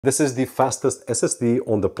This is the fastest SSD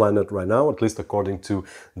on the planet right now, at least according to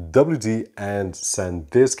WD and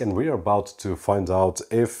SanDisk, and we are about to find out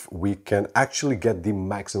if we can actually get the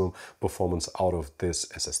maximum performance out of this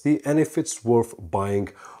SSD and if it's worth buying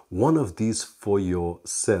one of these for your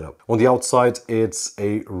setup. On the outside, it's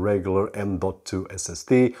a regular M.2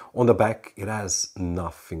 SSD. On the back, it has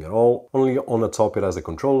nothing at all. Only on the top, it has a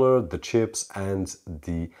controller, the chips, and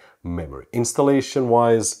the memory. Installation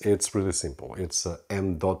wise, it's really simple. It's a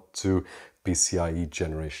M.2 PCIe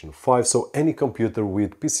generation 5, so any computer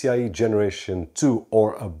with PCIe generation 2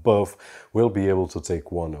 or above will be able to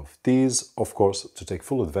take one of these. Of course, to take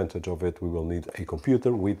full advantage of it, we will need a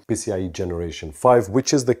computer with PCIe generation 5,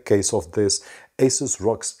 which is the case of this Asus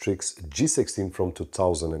ROG Strix G16 from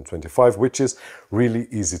 2025, which is really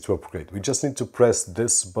easy to upgrade. We just need to press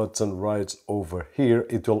this button right over here.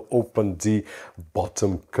 It will open the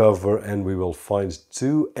bottom cover and we will find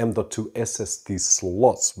two M.2 SSD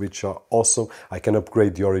slots, which are awesome. I can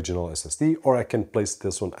upgrade the original SSD or I can place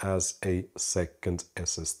this one as a second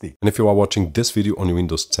SSD. And if you are watching this video on your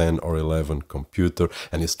Windows 10 or 11 computer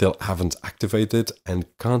and you still haven't activated and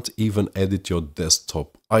can't even edit your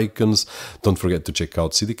desktop icons, don't forget to check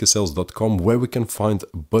out cdksales.com, where we can find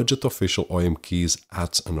budget official OEM keys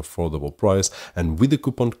at an affordable price, and with the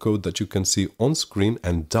coupon code that you can see on screen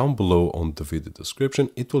and down below on the video description,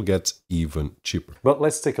 it will get even cheaper. But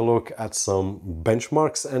let's take a look at some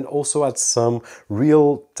benchmarks and also at some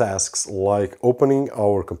real tasks like opening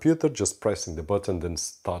our computer, just pressing the button, then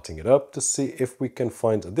starting it up to see if we can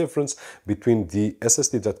find a difference between the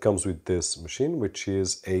SSD that comes with this machine, which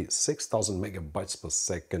is a 6000 megabytes per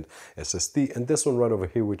second SSD, and this one right over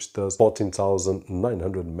here, which does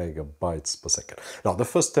 14,900 megabytes per second. Now, the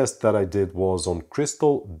first test that I did was on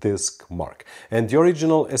Crystal Disk Mark, and the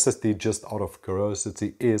original SSD, just out of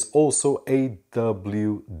curiosity, is also a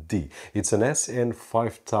WD. It's an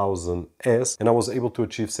SN5000S, and I was able to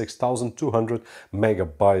achieve 6,200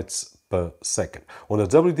 megabytes per second. On a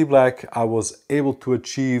WD Black, I was able to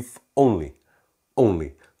achieve only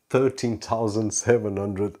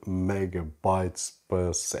 13,700 megabytes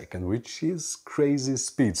per second, which is crazy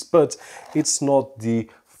speeds, but it's not the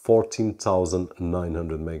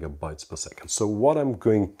 14,900 megabytes per second. So what I'm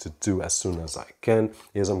going to do as soon as I can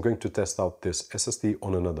is I'm going to test out this SSD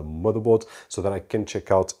on another motherboard so that I can check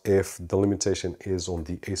out if the limitation is on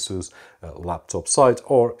the Asus laptop side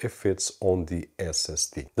or if it's on the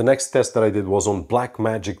SSD. The next test that I did was on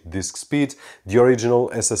Blackmagic disk speed. The original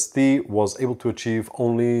SSD was able to achieve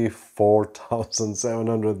only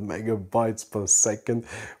 4,700 megabytes per second,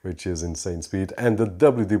 which is insane speed, and the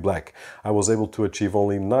WD Black, I was able to achieve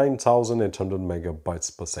only 9,800 megabytes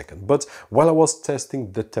per second. But while I was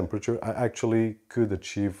testing the temperature, I actually could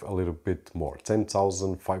achieve a little bit more,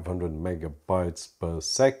 10,500 megabytes per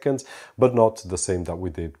second, but not the same that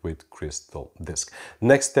we did with Crystal Disk.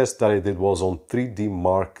 Next test that I did was on 3D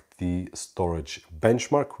Mark, the storage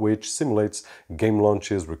benchmark, which simulates game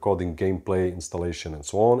launches, recording gameplay, installation, and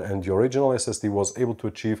so on. And the original SSD was able to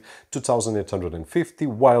achieve 2,850,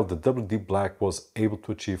 while the WD Black was able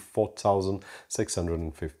to achieve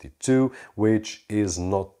 4,652, which is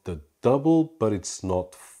not the double, but it's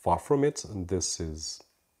not far from it. And this is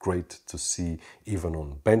great to see even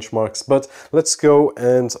on benchmarks. But let's go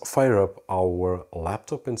and fire up our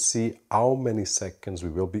laptop and see how many seconds we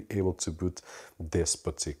will be able to boot this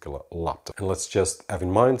particular laptop. And let's just have in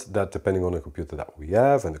mind that depending on the computer that we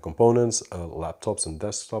have and the components, laptops and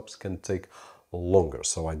desktops can take longer.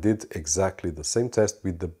 So I did exactly the same test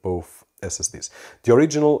with the both SSDs. The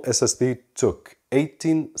original SSD took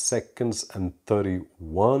 18 seconds and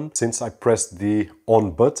 31 since I pressed the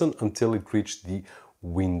on button until it reached the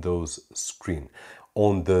Windows screen.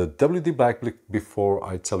 On the WD Black, before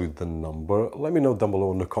I tell you the number, let me know down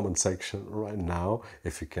below in the comment section right now,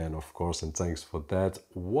 if you can, of course, and thanks for that.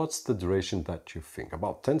 What's the duration that you think?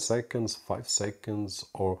 About 10 seconds, 5 seconds,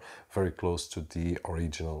 or very close to the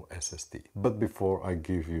original SSD? But before I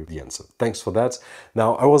give you the answer, thanks for that.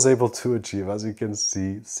 Now, I was able to achieve, as you can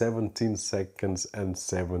see, 17 seconds and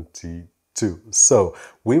 72. So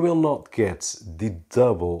we will not get the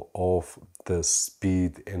double of the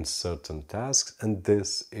speed in certain tasks, and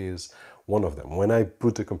this is one of them. When I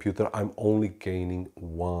boot a computer, I'm only gaining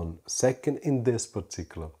 1 second in this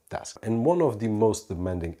particular task. And one of the most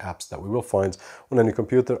demanding apps that we will find on any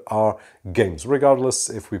computer are games, regardless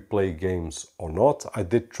if we play games or not. I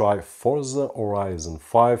did try Forza Horizon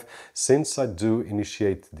 5, since I do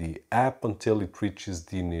initiate the app until it reaches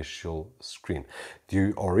the initial screen.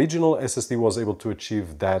 The original SSD was able to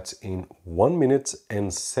achieve that in 1 minute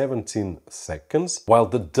and 17 seconds, while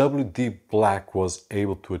the WD Black was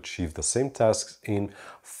able to achieve the same tasks in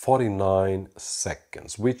 49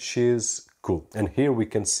 seconds, which is cool. And here we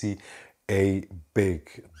can see a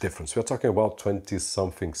big difference. We're talking about 20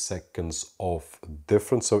 something seconds of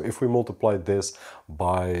difference. So if we multiply this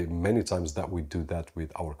by many times that we do that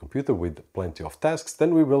with our computer with plenty of tasks,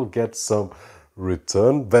 then we will get some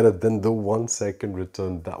return better than the 1 second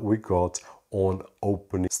return that we got on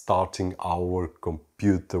starting our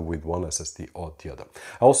computer with one SSD or the other.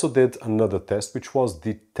 I also did another test, which was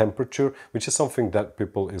the temperature, which is something that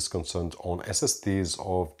people is concerned on SSDs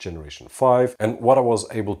of generation 5. And what I was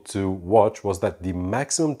able to watch was that the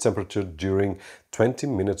maximum temperature during 20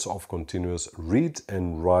 minutes of continuous read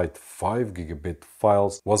and write 5 gigabit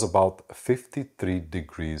files was about 53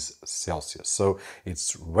 degrees Celsius. So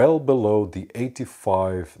it's well below the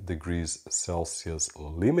 85 degrees Celsius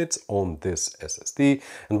limit on this SSD.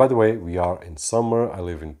 And by the way, we are in summer. I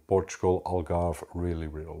live in Portugal, Algarve, really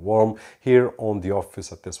warm. Here on the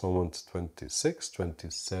office at this moment, 26,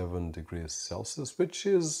 27 degrees Celsius, which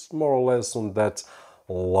is more or less on that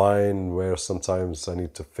line where sometimes I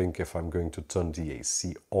need to think if I'm going to turn the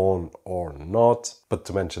AC on or not. But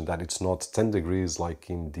to mention that it's not 10 degrees like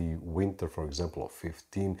in the winter, for example, or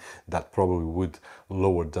 15, that probably would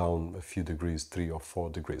lower down a few degrees, 3 or 4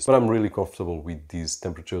 degrees. But I'm really comfortable with these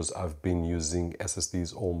temperatures. I've been using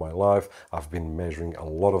SSDs all my life. I've been measuring a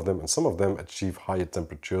lot of them, and some of them achieve higher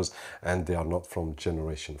temperatures, and they are not from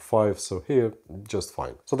generation 5. So here, just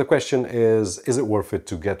fine. So the question is it worth it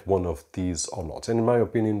to get one of these or not? And in my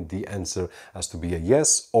opinion, the answer has to be a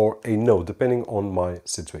yes or a no, depending on my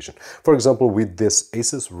situation. For example, with this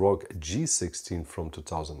Asus ROG G16 from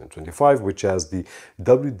 2025, which has the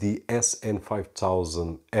WD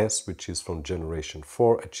SN8100, which is from generation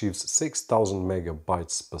 4, achieves 6,000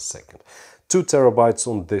 megabytes per second. 2 terabytes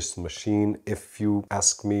on this machine. If you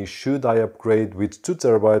ask me, should I upgrade with 2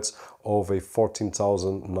 terabytes of a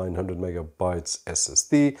 14,900 megabytes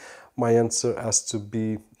SSD? My answer has to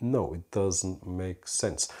be no, it doesn't make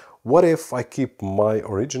sense. What if I keep my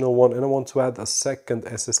original one and I want to add a second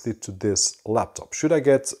SSD to this laptop? Should I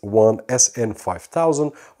get one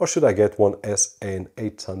SN5000 or should I get one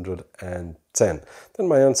SN810? Then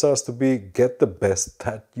my answer has to be get the best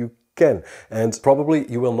that you can. And probably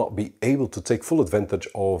you will not be able to take full advantage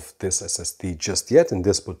of this SSD just yet in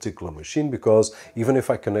this particular machine, because even if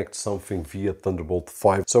I connect something via Thunderbolt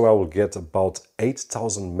 5, so I will get about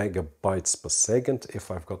 8,000 megabytes per second if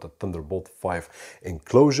I've got a Thunderbolt 5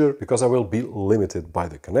 enclosure, because I will be limited by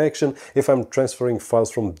the connection. If I'm transferring files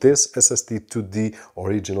from this SSD to the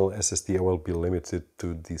original SSD, I will be limited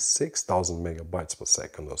to the 6,000 megabytes per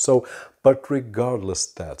second or so. But regardless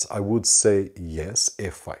that, I would say yes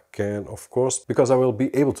if I can, of course, because I will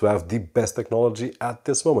be able to have the best technology at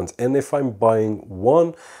this moment. And if I'm buying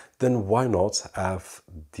one, then why not have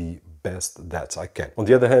the best that I can? On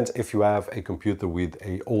the other hand, if you have a computer with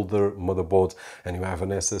an older motherboard and you have an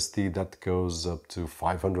SSD that goes up to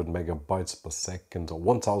 500 megabytes per second or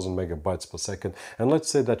 1000 megabytes per second, and let's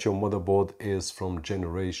say that your motherboard is from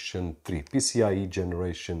generation 3, PCIe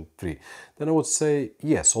generation 3, then I would say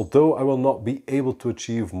yes, although I will not be able to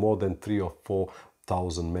achieve more than 3 or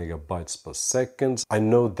 4,000 megabytes per second. I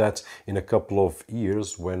know that in a couple of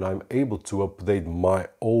years, when I'm able to update my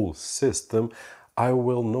old system, I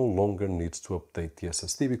will no longer need to update the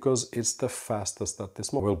SSD because it's the fastest at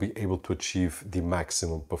this moment. We'll be able to achieve the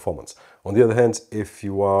maximum performance. On the other hand, if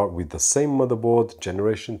you are with the same motherboard,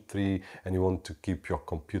 generation 3, and you want to keep your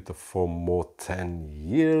computer for more 10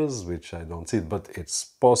 years, which I don't see, but it's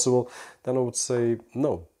possible, then I would say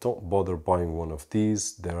no, don't bother buying one of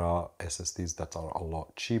these. There are SSDs that are a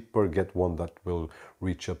lot cheaper. Get one that will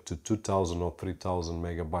reach up to 2,000 or 3,000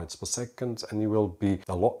 megabytes per second, and you will be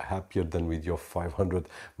a lot happier than with your 500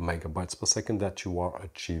 megabytes per second that you are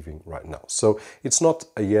achieving right now. So it's not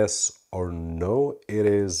a yes or no, it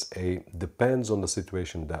is a depends on the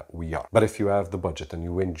situation that we are. But if you have the budget and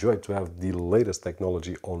you enjoy to have the latest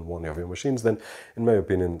technology on one of your machines, then in my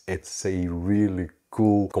opinion, it's a really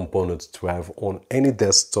cool component to have on any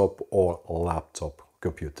desktop or laptop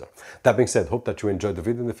computer. That being said, hope that you enjoyed the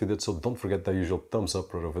video, and if you did so, don't forget the usual thumbs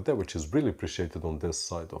up right over there, which is really appreciated on this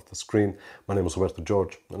side of the screen. My name is Roberto,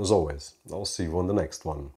 and as always, I'll see you on the next one.